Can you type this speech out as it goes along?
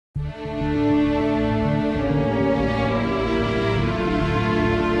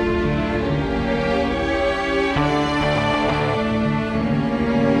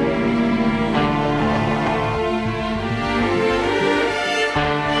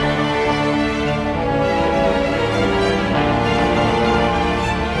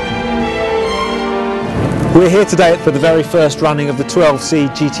We're here today for the very first running of the 12C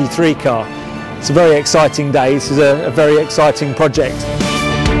GT3 car. It's a very exciting day. This is a very exciting project.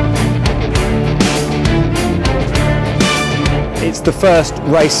 It's the first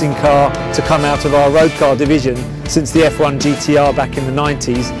racing car to come out of our road car division since the F1 GTR back in the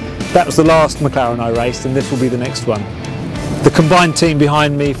 90s. That was the last McLaren I raced, and this will be the next one. The combined team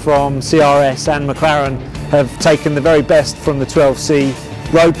behind me from CRS and McLaren have taken the very best from the 12C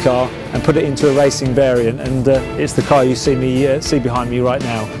road car and put it into a racing variant, and it's the car you see behind me right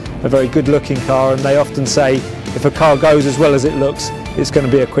now. A very good looking car, and they often say if a car goes as well as it looks, it's going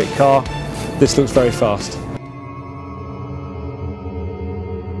to be a quick car. This looks very fast.